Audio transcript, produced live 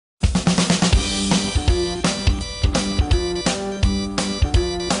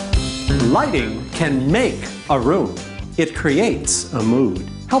Lighting can make a room. It creates a mood,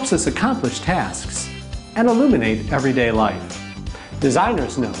 helps us accomplish tasks, and illuminate everyday life.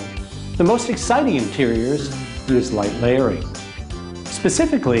 Designers know the most exciting interiors use light layering,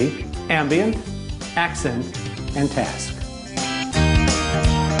 specifically ambient, accent, and task.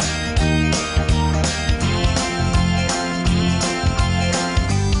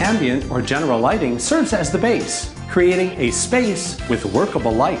 Ambient or general lighting serves as the base, creating a space with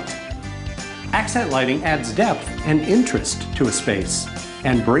workable light. Accent lighting adds depth and interest to a space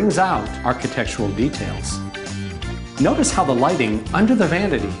and brings out architectural details. Notice how the lighting under the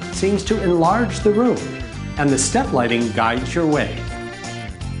vanity seems to enlarge the room, and the step lighting guides your way.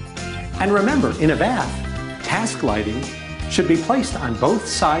 And remember, in a bath, task lighting should be placed on both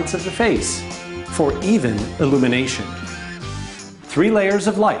sides of the face for even illumination. 3 layers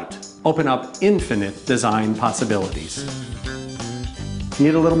of light open up infinite design possibilities.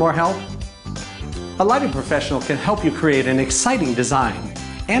 Need a little more help? A lighting professional can help you create an exciting design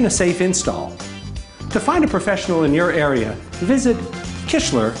and a safe install. To find a professional in your area, visit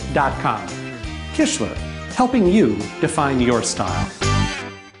Kichler.com. Kichler, helping you define your style.